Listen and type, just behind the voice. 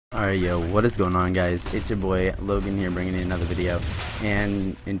Alright, yo, what is going on, guys? It's your boy Logan here, bringing you another video.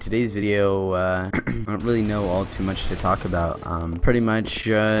 And in today's video, I don't really know all too much to talk about. Pretty much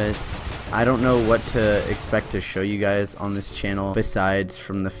just, I don't know what to expect to show you guys on this channel, besides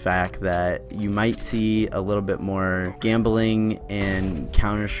from the fact that you might see a little bit more gambling and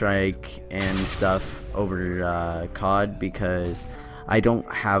Counter-Strike and stuff over COD, because I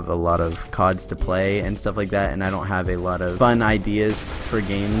don't have a lot of CODs to play and stuff like that, and I don't have a lot of fun ideas for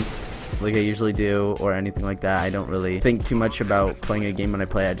games like I usually do or anything like that. I don't really think too much about playing a game when I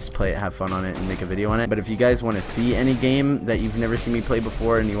play. I just play it, have fun on it, and make a video on it. But if you guys want to see any game that you've never seen me play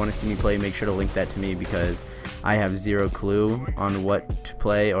before and you want to see me play, make sure to link that to me, because I have zero clue on what to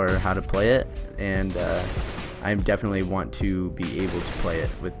play or how to play it, and I definitely want to be able to play it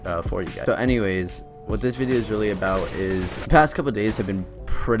with for you guys. So anyways, what this video is really about is the past couple days have been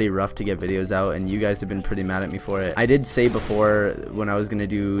pretty rough to get videos out, and you guys have been pretty mad at me for it. I did say before when I was going to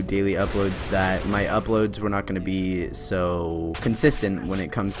do daily uploads that my uploads were not going to be so consistent when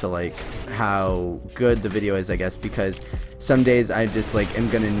it comes to like how good the video is, I guess, because some days I just like am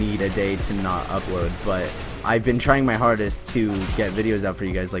going to need a day to not upload, but I've been trying my hardest to get videos out for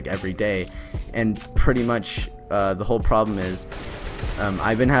you guys like every day, and pretty much the whole problem is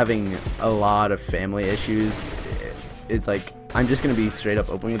I've been having a lot of family issues. It's like, I'm just gonna be straight up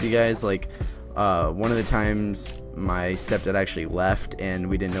open with you guys. Like one of the times my stepdad actually left and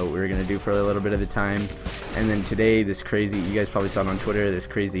we didn't know what we were gonna do for a little bit of the time, and then today this crazy, you guys probably saw it on Twitter, this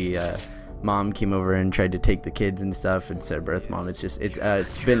crazy mom came over and tried to take the kids and stuff instead of birth mom. It's just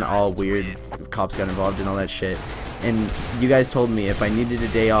it's been all weird. Cops got involved in all that shit, and you guys told me if I needed a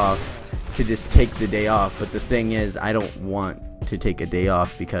day off to just take the day off, but the thing is I don't want to take a day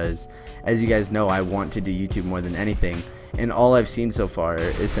off, because as you guys know, I want to do YouTube more than anything, and all I've seen so far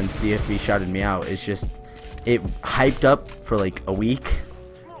is since DFB shouted me out, it's just it hyped up for like a week,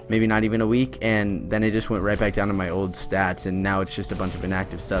 maybe not even a week, and then it just went right back down to my old stats, and now it's just a bunch of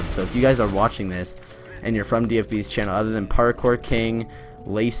inactive subs. So if you guys are watching this and you're from DFB's channel, other than Parkour King,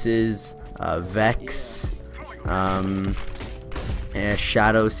 Laces, Vex, and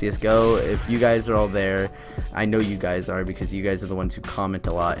Shadow, CSGO, if you guys are all there, I know you guys are, because you guys are the ones who comment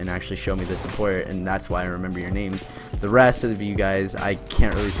a lot and actually show me the support, and that's why I remember your names. The rest of you guys, I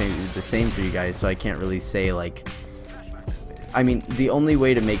can't really say the same for you guys, so I can't really say like, I mean, the only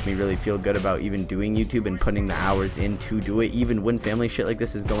way to make me really feel good about even doing YouTube and putting the hours in to do it, even when family shit like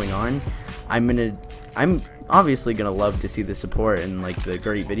this is going on, I'm obviously gonna love to see the support and like the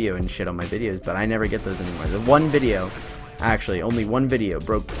great video and shit on my videos, but I never get those anymore. The one video, actually only one video,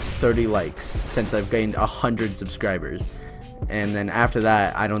 broke 30 likes since I've gained 100 subscribers, and then after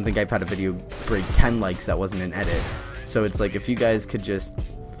that I don't think I've had a video break 10 likes that wasn't an edit. So it's like, if you guys could just,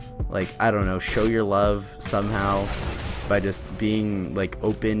 like, I don't know, show your love somehow by just being like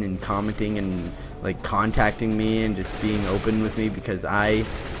open and commenting and like contacting me and just being open with me, because I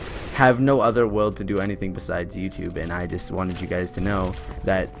have no other will to do anything besides YouTube, and I just wanted you guys to know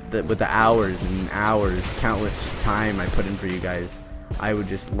that with the hours and hours, countless just time I put in for you guys, I would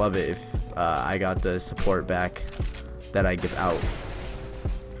just love it if I got the support back that I give out.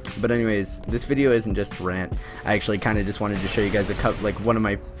 But anyways, this video isn't just a rant. I actually kind of just wanted to show you guys like one of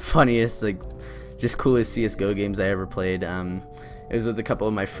my funniest, like just coolest CSGO games I ever played. It was with a couple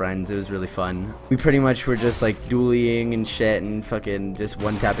of my friends. It was really fun. We pretty much were just like dueling and shit and fucking just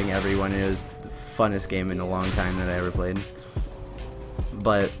one-tapping everyone. It was the funnest game in a long time that I ever played.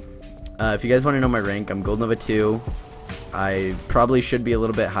 But if you guys want to know my rank, I'm Gold Nova 2. I probably should be a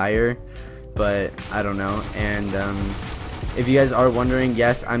little bit higher, but I don't know. And if you guys are wondering,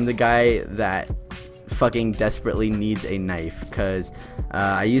 yes, I'm the guy that fucking desperately needs a knife, because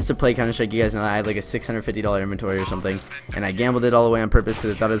I used to play Counter-Strike. You guys know I had like a $650 inventory or something, and I gambled it all away on purpose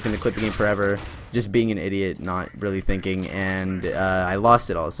because I thought I was going to quit the game forever, just being an idiot, not really thinking, and I lost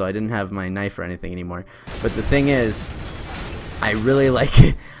it all, so I didn't have my knife or anything anymore. But the thing is, I really like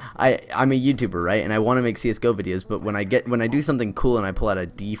I'm a YouTuber, right, and I want to make CSGO videos, but when I do something cool and I pull out a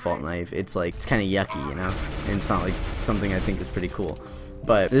default knife, it's like, it's kind of yucky, you know, and it's not like something I think is pretty cool.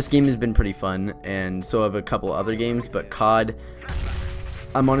 But this game has been pretty fun, and so have a couple other games. But COD,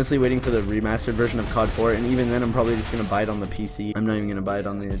 I'm honestly waiting for the remastered version of COD 4, and even then I'm probably just going to buy it on the PC. I'm not even going to buy it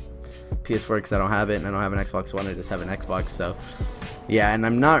on the PS4 because I don't have it, and I don't have an Xbox One, I just have an Xbox. So yeah, and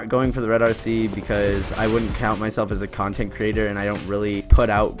I'm not going for the Red RC because I wouldn't count myself as a content creator, and I don't really put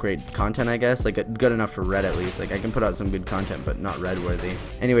out great content, I guess. Like, good enough for Red at least. Like, I can put out some good content, but not Red worthy.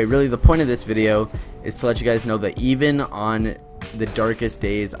 Anyway, really the point of this video is to let you guys know that even on the darkest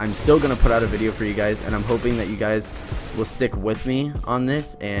days, I'm still gonna put out a video for you guys, and I'm hoping that you guys will stick with me on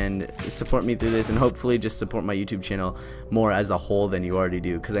this and support me through this, and hopefully just support my YouTube channel more as a whole than you already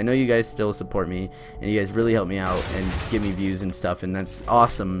do, because I know you guys still support me and you guys really help me out and give me views and stuff, and that's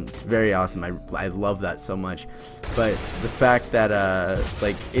awesome. It's very awesome. I love that so much. But the fact that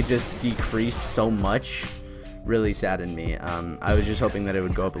like it just decreased so much really saddened me. I was just hoping that it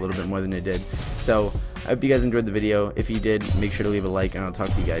would go up a little bit more than it did. So I hope you guys enjoyed the video. If you did, make sure to leave a like, and I'll talk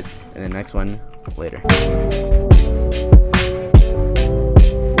to you guys in the next one later.